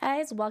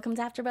guys, welcome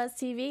to AfterBuzz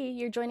TV.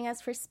 You're joining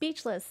us for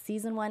Speechless,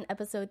 Season 1,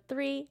 Episode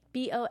 3,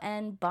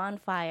 BON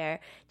Bonfire.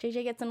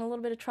 JJ gets in a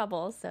little bit of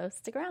trouble, so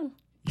stick around.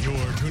 You're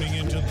tuning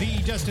into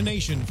the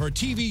destination for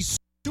TV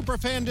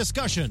superfan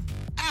discussion,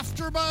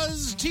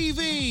 AfterBuzz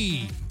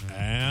TV.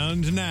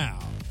 And now,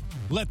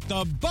 let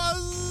the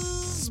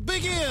buzz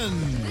begin.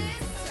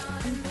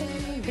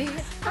 Baby,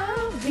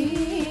 I'll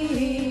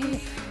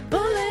be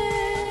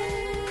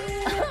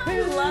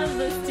I love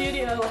the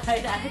studio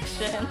light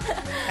action.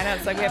 I know,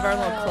 it's like we have our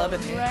little club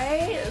in here.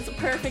 Right? It's a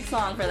perfect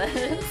song for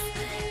this.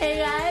 Hey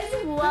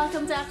guys,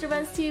 welcome to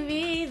AfterBuzz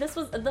TV. This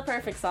was the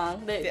perfect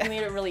song. That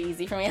made it really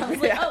easy for me. I was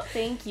like, oh,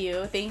 thank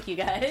you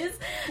guys.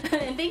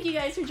 And thank you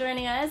guys for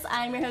joining us.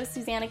 I'm your host,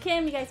 Susanna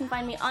Kim. You guys can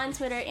find me on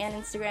Twitter and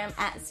Instagram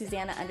at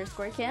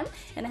Susanna_Kim.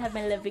 And I have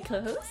my lovely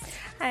co-host.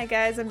 Hi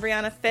guys, I'm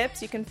Brianna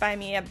Phipps. You can find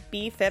me at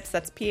BPhipps,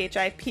 that's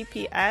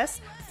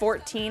PHIPPS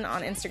 14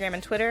 on Instagram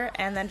and Twitter,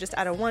 and then just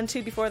add a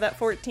 12 before that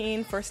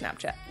 14 for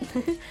Snapchat.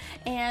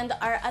 And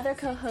our other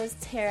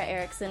co-host, Tara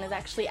Erickson, is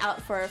actually out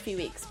for a few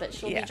weeks, but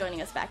she'll be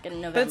joining us back in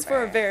November. But it's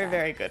for a very,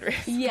 very good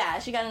reason. Yeah,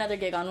 she got another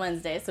gig on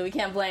Wednesday, so we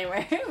can't blame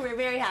her. We're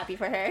very happy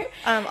for her.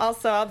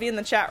 Also, I'll be in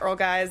the chat roll,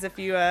 guys, if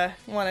you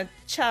want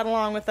to chat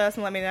along with us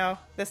and let me know.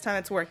 This time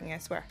it's working, I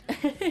swear.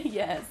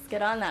 Yes,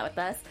 get on that with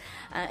us.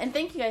 And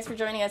thank you guys for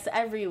joining us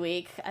every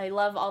week. I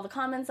love all the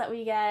comments that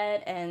we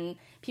get, and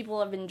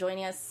people have been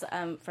joining us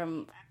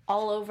from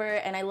all over,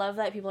 and I love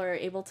that people are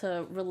able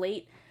to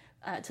relate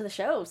to the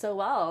show so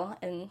well,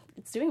 and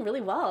it's doing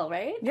really well,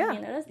 right? Yeah. Have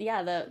you noticed? Yeah,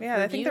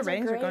 I think the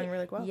ratings are going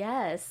really well.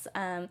 Yes.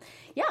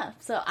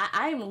 So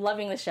I'm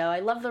loving the show. I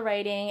love the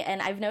writing,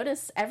 and I've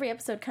noticed every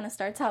episode kind of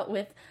starts out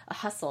with a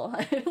hustle.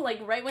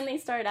 Like, right when they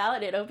start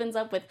out, it opens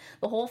up with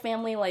the whole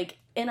family, like,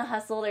 in a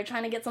hustle. They're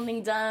trying to get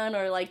something done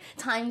or, like,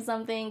 time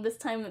something. This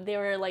time they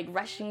were, like,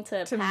 rushing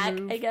to pack,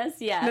 move. I guess.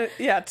 Yeah.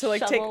 To,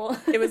 like, shovel.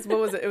 it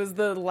was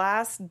the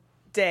last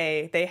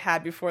day they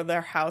had before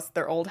their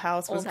old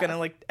house was gonna,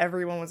 like,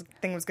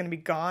 thing was gonna be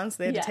gone, so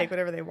they had to take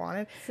whatever they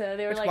wanted. So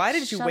they were like, why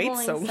did you wait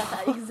so long?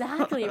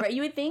 Exactly, right?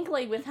 You would think,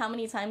 like, with how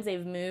many times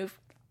they've moved,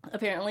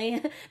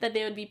 apparently, that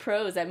they would be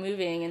pros at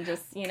moving and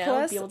just, be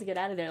able to get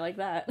out of there like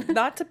that.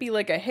 Not to be,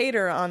 like, a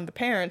hater on the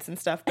parents and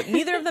stuff, but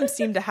neither of them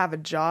seem to have a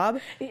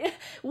job.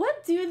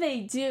 What do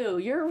they do?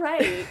 You're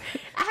right.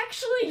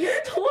 Actually,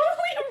 you're totally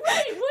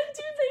right. What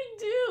do they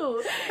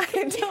do?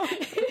 I don't.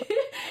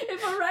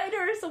 If a writer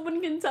or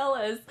someone can tell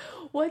us,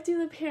 what do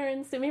the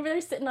parents do? Maybe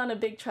they're sitting on a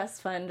big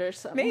trust fund or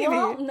something. Maybe.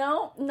 Well,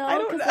 no,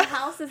 because the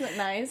house isn't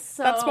nice.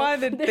 So that's why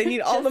they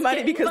need all the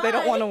money, because they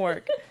don't want to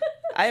work.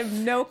 I have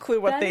no clue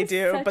what they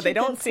do, but they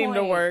don't seem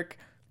to work.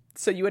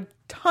 So you had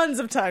tons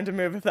of time to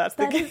move if that's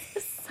the case.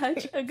 Is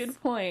such a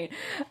good point.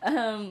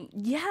 I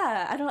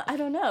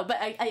don't know. But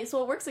so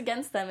what works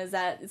against them is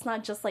that it's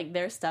not just, like,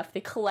 their stuff.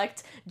 They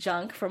collect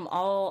junk from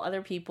all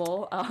other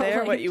people. They're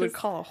like, what you would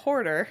call a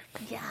hoarder.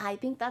 Yeah, I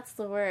think that's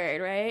the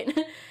word, right?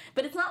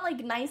 But it's not,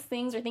 like, nice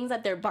things or things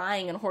that they're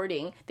buying and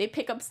hoarding. They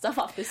pick up stuff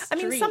off the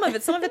street. I mean, some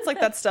of it's like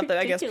that stuff that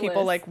I guess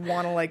people, like,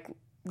 want to, like,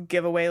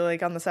 give away,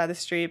 like, on the side of the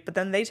street, but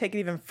then they take it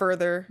even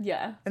further.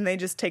 Yeah. And they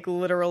just take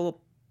literal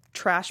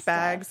trash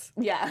bags.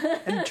 Yeah.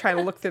 And try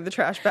to look through the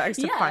trash bags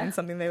to find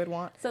something they would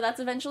want. So that's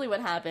eventually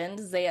what happened.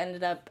 Is they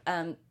ended up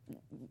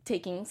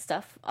taking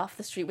stuff off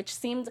the street, which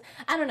seemed,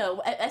 I don't know,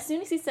 as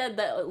soon as he said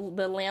that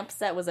the lamp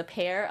set was a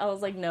pair, I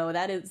was like, no,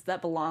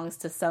 that belongs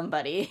to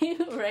somebody.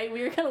 Right?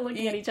 We were kind of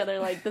looking at each other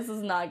like, this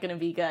is not going to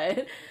be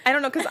good. I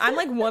don't know, because I'm,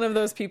 like, one of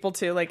those people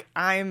too. Like,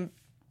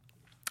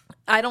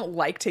 I don't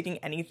like taking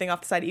anything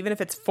off the side, even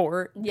if it's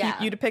for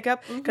you to pick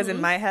up, because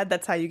in my head,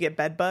 that's how you get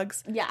bed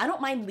bugs. Yeah, I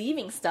don't mind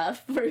leaving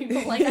stuff for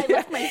people. Like, I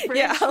left my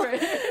fridge for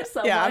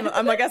someone. Yeah,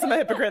 I'm I guess I'm a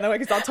hypocrite in that way,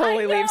 because I'll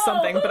totally leave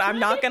something, but I'm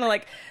not gonna,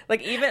 like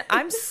even,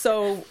 I'm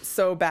so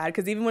bad,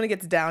 because even when it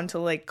gets down to,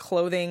 like,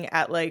 clothing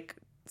at, like,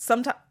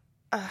 sometimes,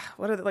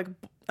 what are they,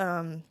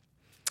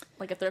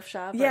 like a thrift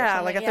shop?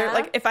 Yeah, like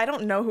like, if I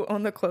don't know who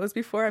owned the clothes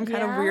before, I'm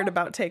kind of weird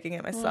about taking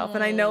it myself.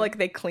 And I know, like,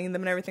 they clean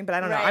them and everything, but I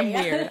don't know. I'm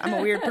weird. I'm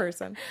a weird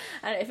person.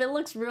 If it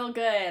looks real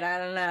good, I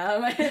don't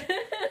know.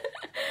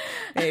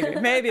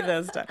 Maybe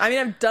this time. I mean,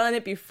 I've done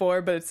it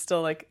before, but it's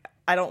still, like,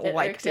 I don't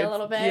like it. A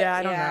little bit? Yeah,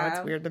 I don't know.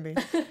 It's weird to me.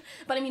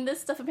 But, I mean,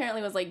 this stuff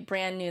apparently was, like,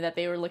 brand new that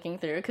they were looking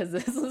through, because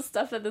this was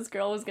stuff that this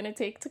girl was going to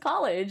take to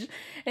college.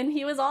 And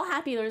he was all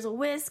happy. There was a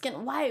whisk,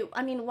 and why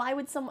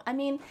would someone... I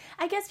mean,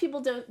 I guess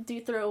people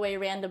do throw away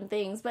random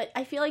things, but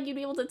I feel like you'd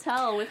be able to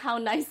tell with how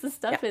nice the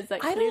stuff is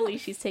that clearly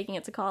she's taking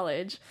it to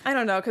college. I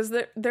don't know, because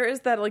there is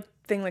that, like,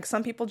 thing, like,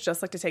 some people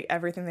just like to take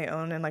everything they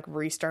own and, like,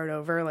 restart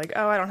over. Like,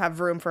 oh, I don't have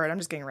room for it, I'm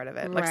just getting rid of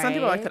it. Like, some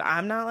people are like that.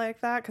 I'm not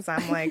like that, because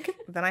I'm like,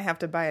 then I have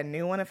to buy a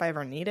new one if I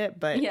ever need it.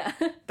 But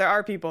there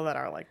are people that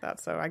are like that,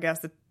 so I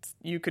guess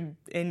you could,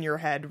 in your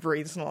head,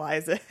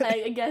 rationalize it.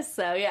 I guess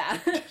so, yeah.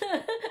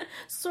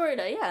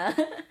 Sorta, yeah.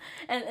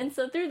 And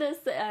so through this,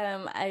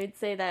 I would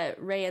say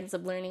that Ray ends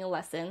up learning a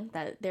lesson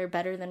that they're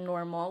better than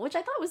normal, which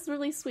I thought was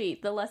really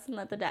sweet. The lesson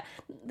that the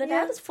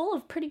dad is full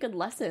of pretty good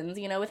lessons,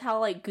 you know, with how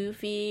like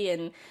goofy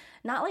and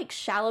not like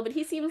shallow, but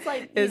he seems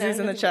like Izzy's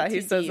in the chat. He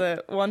says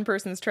that one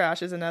person's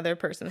trash is another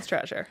person's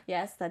treasure.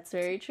 Yes, that's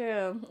very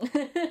true.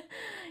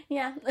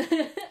 Yeah,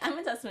 I'm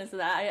a testament to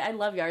that. I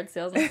love yard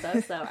sales and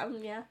stuff, so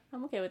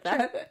I'm okay with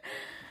that.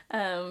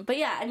 But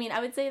yeah, I mean, I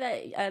would say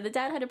that the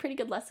dad had a pretty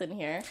good lesson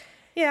here.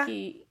 Yeah,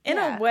 in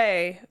a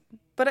way,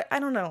 but I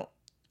don't know.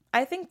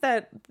 I think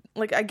that,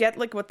 like, I get,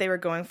 like, what they were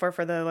going for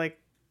the, like,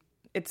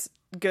 it's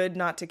good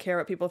not to care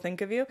what people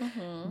think of you,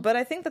 but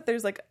I think that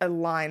there's, like, a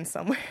line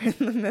somewhere in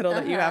the middle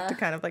that you have to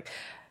kind of, like,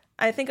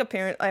 I think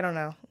I don't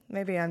know,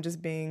 maybe I'm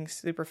just being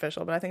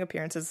superficial, but I think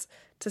appearances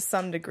to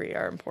some degree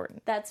are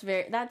important.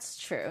 That's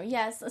true.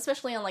 Yes,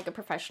 especially on, like, a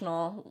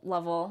professional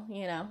level,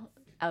 you know,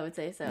 I would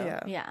say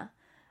so. Yeah.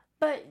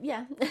 But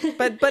yeah.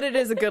 but it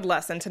is a good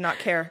lesson to not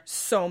care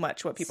so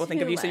much what people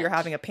think of you, so you're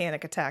having a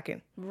panic attack.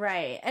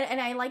 Right. And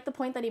I like the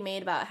point that he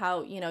made about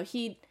how, you know,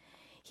 he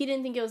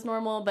didn't think it was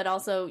normal, but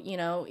also, you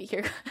know,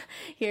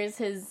 here's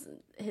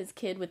his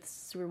kid with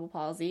cerebral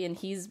palsy, and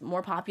he's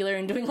more popular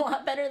and doing a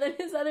lot better than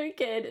his other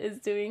kid is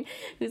doing,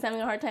 who's having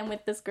a hard time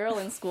with this girl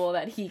in school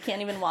that he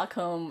can't even walk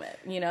home,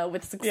 you know,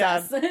 with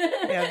success.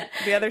 Yeah.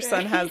 The other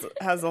son has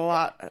a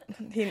lot.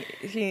 He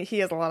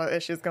has a lot of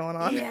issues going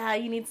on. Yeah,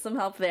 he needs some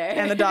help there.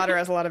 And the daughter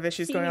has a lot of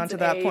issues going on to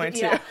that point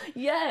too. Yeah.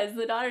 Yes,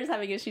 the daughter's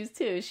having issues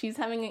too. She's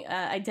having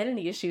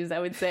identity issues, I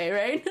would say,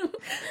 right?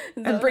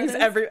 And brings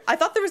I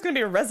thought there was going to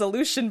be a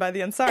resolution by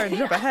the end. Sorry to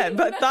jump ahead,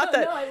 but thought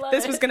that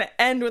this was going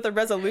to end with a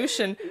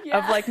resolution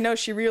of like, no,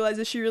 she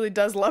realizes she really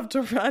does love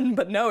to run,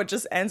 but no, it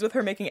just ends with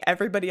her making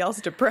everybody else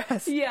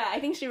depressed. Yeah,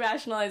 I think she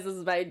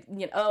rationalizes by,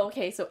 you know, oh,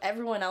 okay, so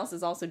everyone else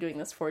is also doing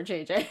this for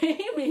JJ,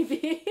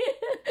 maybe.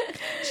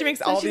 She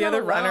makes all the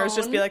other runners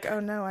just be like,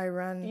 oh no, I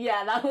run.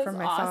 Yeah, that was from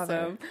my awesome.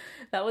 father.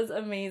 That was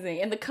amazing.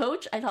 And the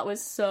coach, I thought,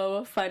 was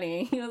so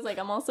funny. He was like,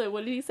 I'm also,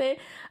 what did he say?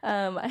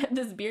 I have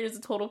this beard, is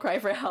a total cry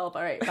for help.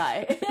 All right,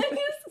 bye.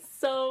 He's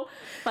so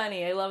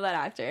funny. I love that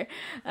actor.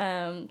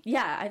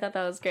 Yeah, I thought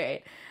that was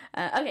great.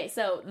 Okay,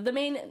 so the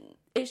main,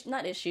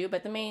 not issue,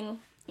 but the main,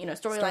 you know,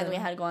 storyline that we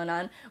had going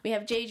on, we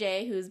have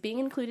JJ, who's being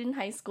included in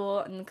high school,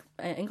 and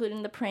included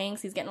in the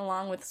pranks. He's getting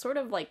along with sort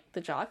of like the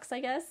jocks, I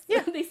guess.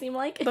 Yeah. They seem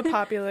like. The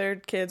popular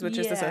kids, which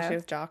is associated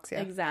with jocks, yeah.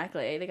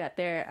 Exactly. They got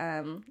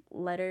their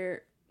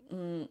letter...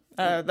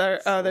 they're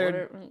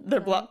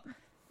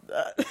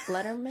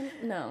Letterman?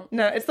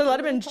 No, it's the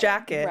Letterman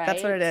jacket. Right.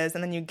 That's what it is,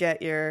 and then you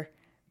get your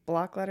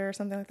block letter or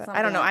something like that.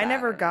 I don't know. Like I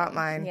never got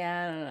mine.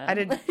 Yeah, I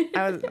don't know.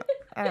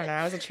 I don't know.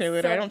 I was a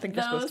cheerleader. So I don't think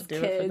you're supposed to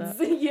do it for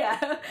that.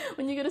 Yeah,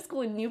 when you go to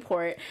school in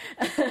Newport.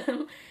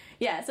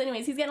 Yeah. So,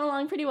 anyways, he's getting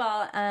along pretty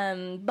well.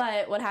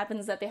 But what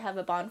happens is that they have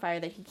a bonfire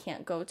that he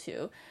can't go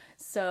to,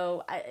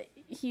 so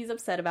he's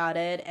upset about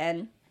it,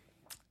 and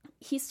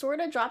he sort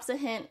of drops a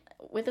hint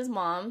with his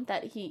mom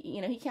that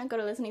he can't go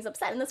to this and he's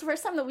upset. And that's the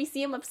first time that we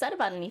see him upset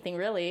about anything,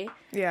 really.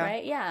 Yeah.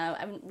 Right?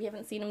 Yeah. We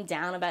haven't seen him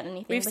down about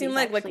anything. We've seen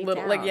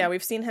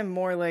we've seen him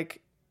more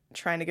like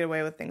trying to get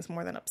away with things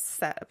more than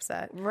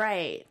upset.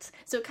 Right.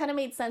 So it kind of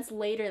made sense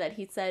later that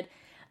he said,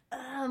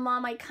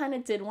 Mom, I kind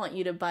of did want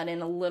you to butt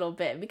in a little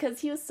bit, because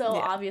he was so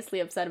obviously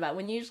upset about it,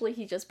 when usually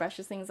he just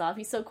brushes things off.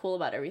 He's so cool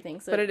about everything.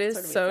 So but it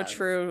is so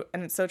true,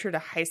 and it's so true to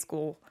high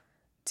school,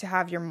 to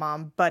have your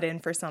mom butt in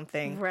for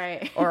something,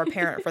 right? Or a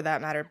parent for that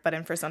matter, butt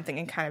in for something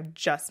and kind of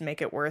just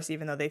make it worse,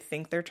 even though they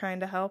think they're trying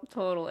to help.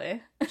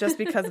 Totally. Just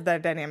because of the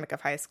dynamic of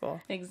high school.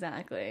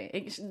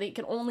 Exactly. They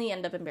can only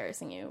end up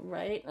embarrassing you,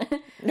 right?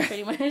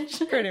 Pretty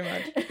much. Pretty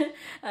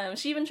much.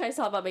 She even tries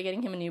to help out by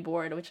getting him a new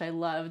board, which I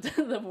loved.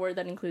 The board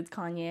that includes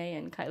Kanye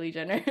and Kylie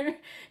Jenner,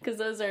 because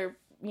those are,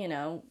 you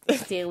know,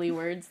 daily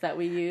words that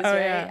we use,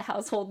 right? Yeah.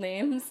 Household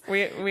names.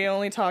 We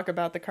only talk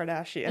about the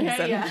Kardashians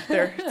and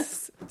their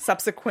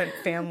subsequent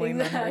family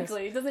members.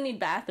 Exactly. It doesn't need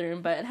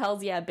bathroom, but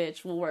hell's yeah,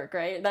 bitch will work,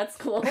 right? That's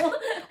cool.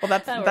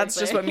 Well, that's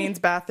just what means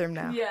bathroom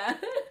now. Yeah.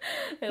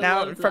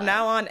 From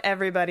now on,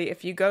 everybody,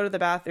 if you go to the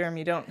bathroom,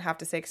 you don't have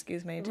to say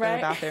excuse me to go to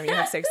the bathroom. You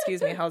have to say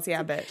excuse me, hell's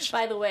yeah, bitch.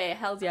 By the way,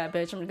 hell's yeah,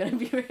 bitch. I'm gonna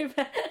be right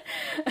back.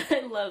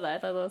 I love that. I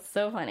thought that was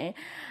so funny.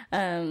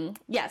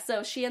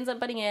 So she ends up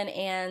butting in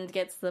and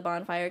gets the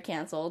bonfire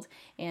canceled,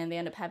 and they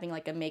end up having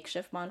like a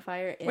makeshift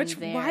bonfire in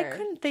there. Why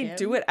couldn't they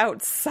do it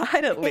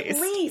outside at least?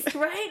 At least,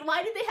 right?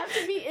 Why did they have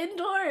to be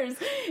indoors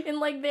in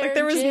like their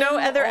there was no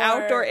other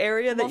outdoor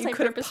area that you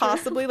could have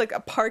possibly like a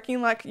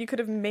parking lot you could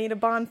have made a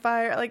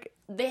bonfire like.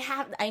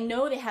 I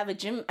know they have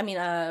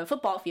a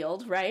football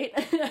field, right?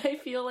 I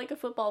feel like a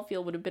football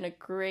field would have been a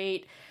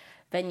great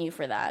venue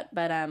for that,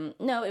 but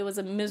no, it was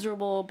a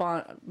miserable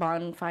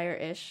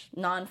bonfire-ish,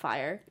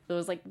 non-fire. There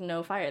was like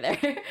no fire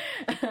there.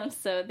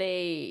 So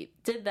they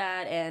did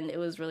that, and it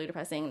was really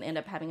depressing. They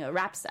ended up having a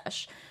rap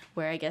sesh,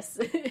 where I guess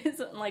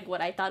isn't like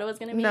what I thought it was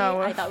going to be. No.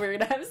 I thought we were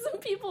going to have some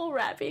people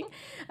rapping,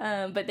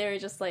 but they were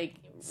just like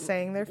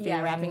saying their feelings.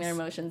 Yeah, rapping their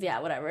emotions. Yeah,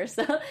 whatever.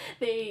 So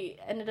they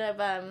ended up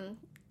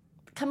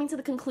coming to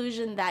the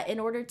conclusion that in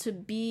order to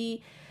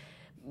be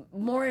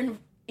more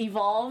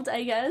evolved,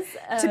 I guess.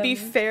 To be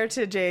fair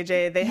to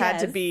JJ, they had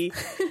to be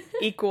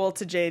equal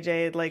to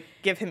JJ, like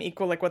give him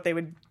equal, like what they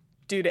would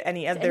do to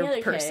any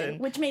other person.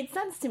 Kid, which made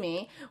sense to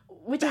me,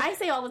 which I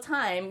say all the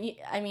time.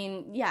 I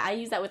mean, yeah, I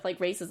use that with like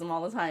racism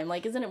all the time.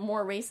 Like, isn't it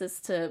more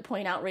racist to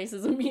point out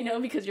racism, you know,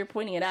 because you're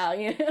pointing it out,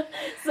 you know?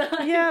 So,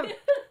 yeah.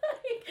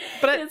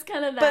 But it's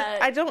kind of that.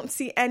 But I don't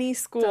see any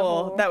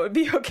school that would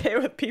be okay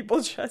with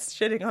people just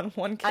shitting on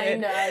one kid. I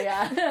know,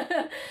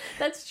 yeah.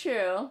 That's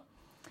true.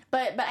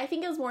 But I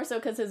think it was more so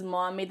because his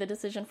mom made the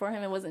decision for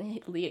him. It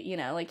wasn't, you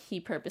know, like he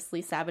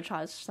purposely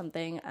sabotaged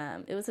something.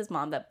 It was his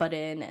mom that butt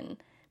in, and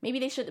maybe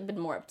they should have been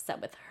more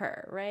upset with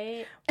her,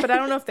 right? But I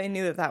don't know if they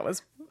knew that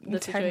was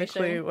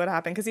technically what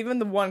happened. Because even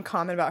the one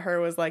comment about her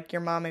was like,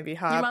 your mom may be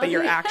hot, but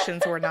your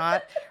actions were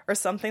not. Or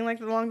something like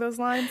along those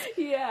lines.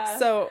 Yeah.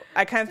 So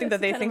I kind of think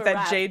that they think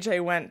that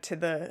JJ went to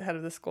the head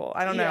of the school.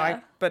 I don't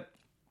know. But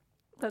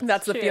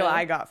that's the feel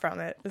I got from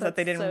it, is that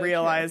they didn't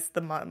realize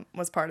the mom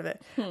was part of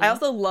it. I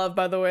also love,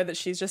 by the way, that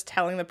she's just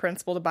telling the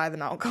principal to buy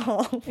them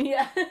alcohol.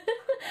 Yeah.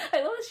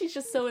 I love that she's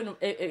just so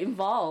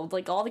involved.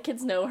 Like, all the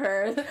kids know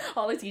her.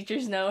 All the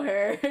teachers know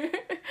her.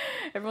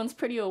 Everyone's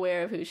pretty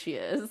aware of who she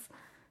is.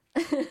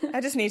 I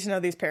just need to know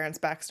these parents'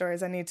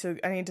 backstories. I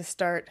need to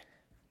start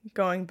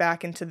going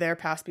back into their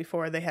past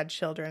before they had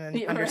children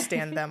and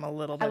understand them a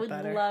little bit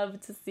better. I would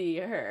love to see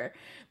her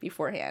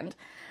beforehand.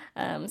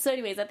 So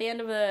anyways, at the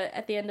end of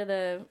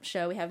the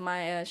show, we have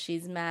Maya.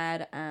 She's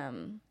mad.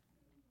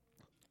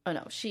 Oh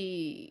no,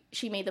 she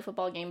made the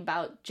football game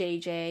about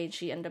JJ.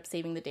 She ended up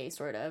saving the day,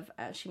 sort of.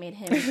 She made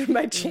him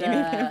by cheating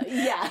him.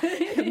 Yeah,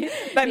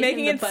 by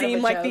making it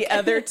seem like the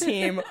other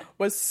team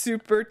was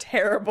super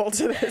terrible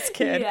to this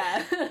kid.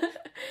 Yeah,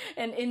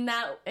 and in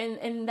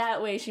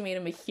that way, she made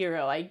him a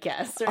hero, I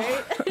guess,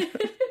 right?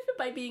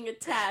 By being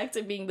attacked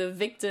and being the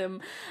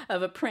victim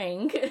of a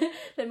prank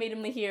that made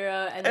him the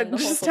hero, and then the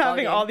whole just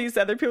having all these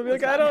other people be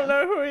like, I don't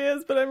know who he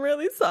is, but I'm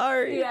really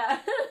sorry. Yeah.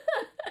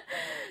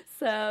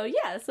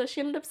 So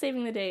she ended up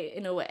saving the day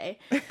in a way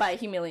by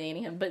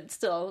humiliating him, but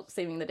still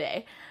saving the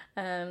day.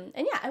 And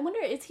yeah, I wonder,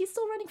 is he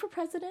still running for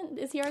president?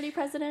 Is he already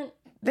president?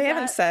 They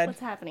haven't said what's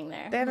happening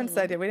there. They haven't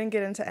said yet. We didn't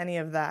get into any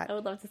of that. I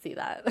would love to see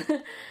that.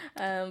 But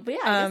yeah,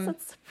 I guess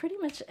that's pretty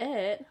much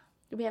it.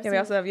 We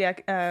also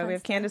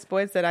have Candace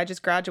Boyd said, I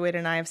just graduated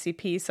in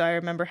IFCP, so I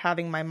remember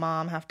having my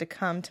mom have to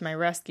come to my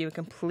rescue and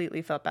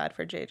completely felt bad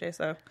for JJ.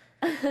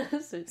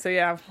 So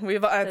yeah,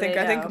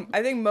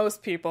 I think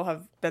most people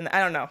have been. I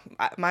don't know.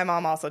 My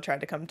mom also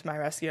tried to come to my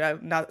rescue.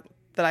 Not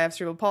that I have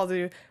cerebral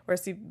palsy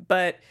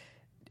but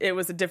it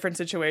was a different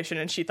situation,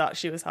 and she thought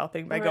she was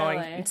helping by going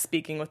and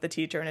speaking with the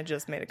teacher, and it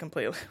just made it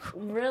completely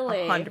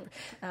 100%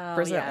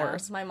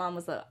 worse. My mom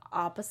was the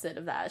opposite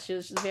of that. She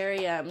was just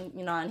very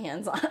on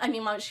hands-on. I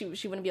mean, mom, she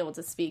wouldn't be able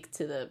to speak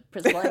to the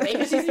principal anyway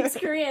because she speaks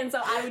Korean,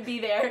 so I would be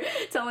there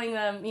telling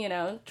them,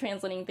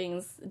 translating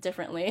things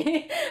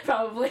differently,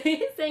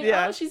 probably saying,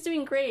 "Oh, she's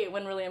doing great,"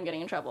 when really I'm getting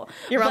in trouble.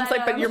 Your mom's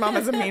but your mom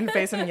has a mean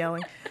face and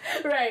yelling.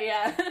 Right?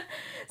 Yeah.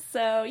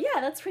 So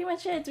yeah, that's pretty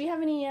much it. Do we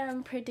have any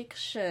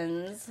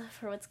predictions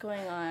for what's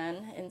going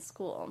on in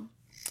school,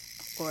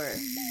 or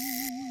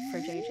for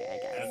JJ, I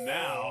guess? And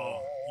now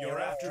your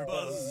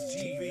AfterBuzz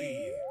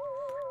TV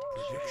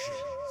predictions.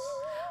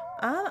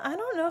 I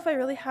don't know if I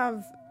really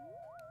have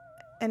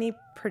any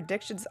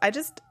predictions. I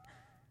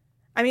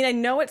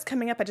know it's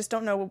coming up. I just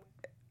don't know.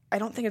 I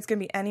don't think it's going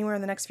to be anywhere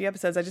in the next few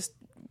episodes.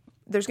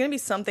 There's going to be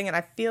something, and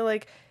I feel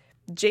like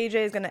JJ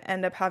is going to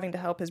end up having to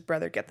help his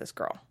brother get this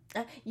girl.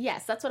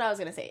 Yes, that's what I was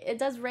going to say.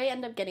 Does Ray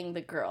end up getting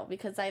the girl?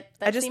 Because that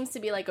seems to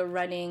be like a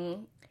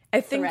running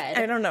thread.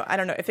 I don't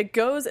know. If it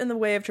goes in the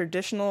way of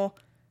traditional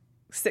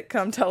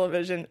sitcom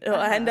television, it'll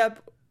end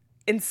up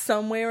in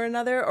some way or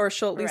another, or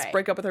she'll at least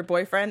break up with her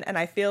boyfriend. And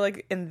I feel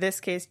like in this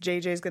case,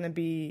 JJ is going to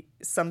be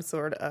some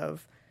sort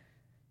of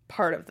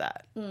part of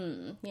that.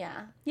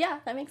 Yeah,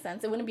 that makes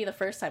sense. It wouldn't be the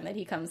first time that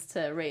he comes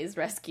to Ray's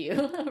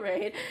rescue,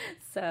 right?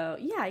 So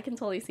yeah, I can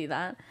totally see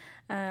that.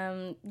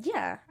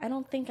 Yeah, I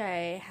don't think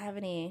I have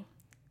any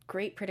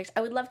great predictions.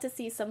 I would love to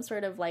see some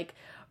sort of like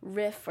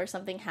riff or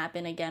something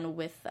happen again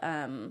with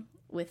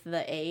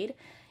the aide.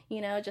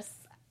 Just,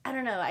 I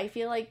don't know. I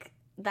feel like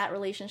that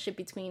relationship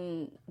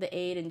between the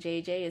aide and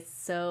JJ is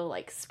so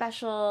like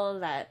special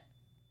that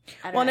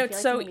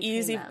it's so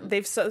easy.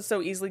 They've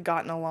so easily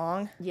gotten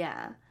along.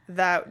 Yeah.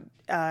 That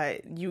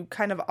you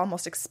kind of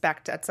almost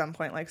expect at some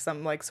point like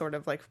some like sort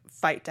of like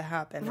fight to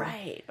happen,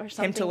 right? Or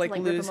something him to like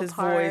lose his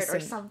voice or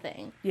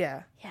something.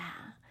 Yeah.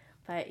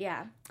 But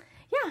yeah,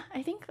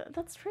 I think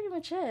that's pretty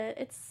much it.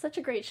 It's such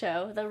a great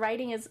show. The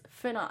writing is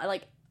phenomenal.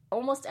 Like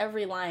almost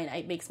every line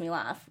makes me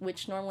laugh,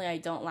 which normally I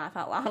don't laugh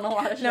out loud on a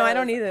lot of shows. No, I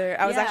don't either.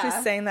 I was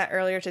actually saying that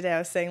earlier today. I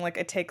was saying like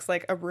it takes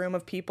like a room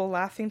of people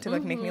laughing to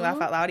like make me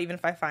laugh out loud, even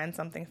if I find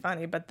something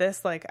funny. But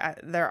this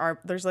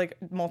there's like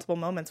multiple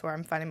moments where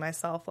I'm finding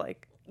myself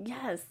like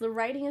Yes, the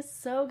writing is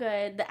so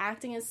good. The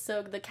acting is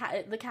so good.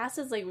 The cast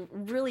is like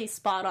really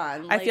spot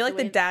on. I feel like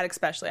the dad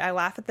especially. I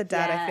laugh at the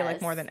dad, I feel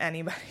like, more than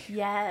anybody.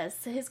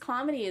 Yes. His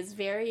comedy is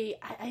very,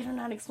 I don't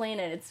know how to explain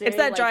it. It's very, it's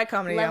that dry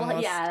comedy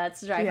almost. Yeah,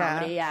 that's dry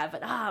comedy, yeah.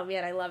 But, oh,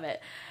 man, I love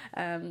it.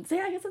 So,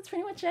 yeah, I guess that's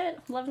pretty much it.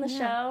 Loving the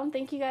show.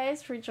 Thank you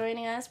guys for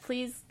joining us.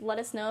 Please let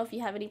us know if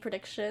you have any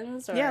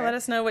predictions. Or... Yeah, let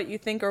us know what you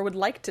think or would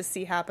like to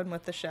see happen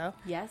with the show.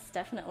 Yes,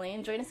 definitely.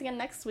 And join us again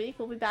next week.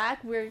 We'll be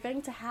back. We're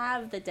going to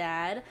have the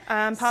dad.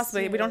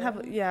 Possibly. We don't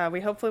have, we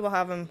hopefully will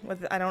have him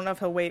with, I don't know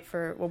if we'll wait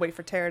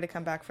for Tara to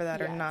come back for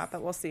that or not,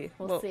 but we'll see.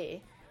 We'll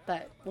see.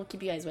 But we'll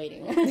keep you guys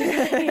waiting.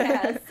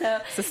 Yeah, so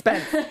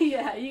suspense.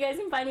 Yeah, you guys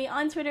can find me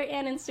on Twitter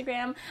and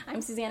Instagram.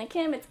 I'm Susanna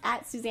Kim. It's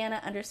at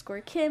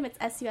Susanna_Kim. It's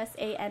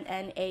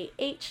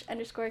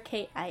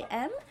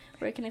SUSANNAH_KIM.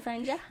 Where can I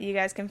find you? You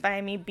guys can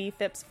find me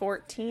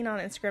BFips14 on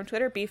Instagram,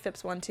 Twitter,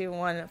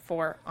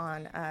 BFips1214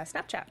 on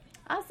Snapchat.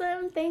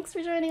 Awesome. Thanks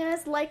for joining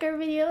us. Like our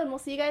video, and we'll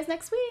see you guys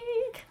next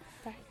week.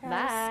 Bye.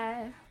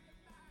 Bye.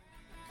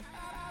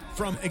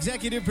 From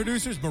executive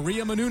producers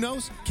Maria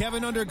Menounos,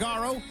 Kevin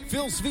Undergaro,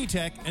 Phil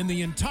Svitek, and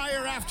the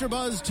entire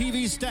AfterBuzz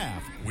TV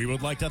staff, we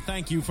would like to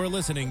thank you for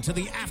listening to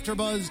the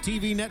AfterBuzz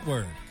TV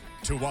network.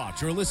 To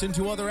watch or listen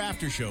to other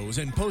after shows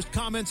and post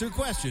comments or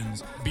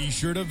questions, be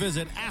sure to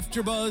visit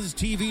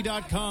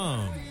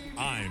AfterBuzzTV.com.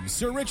 I'm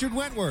Sir Richard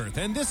Wentworth,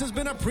 and this has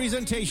been a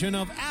presentation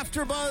of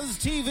AfterBuzz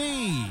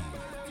TV.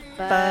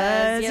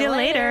 Buzz you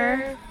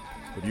later.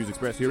 The views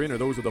expressed herein are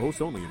those of the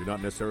hosts only and do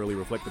not necessarily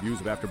reflect the views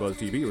of AfterBuzz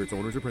TV or its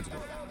owners or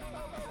principals.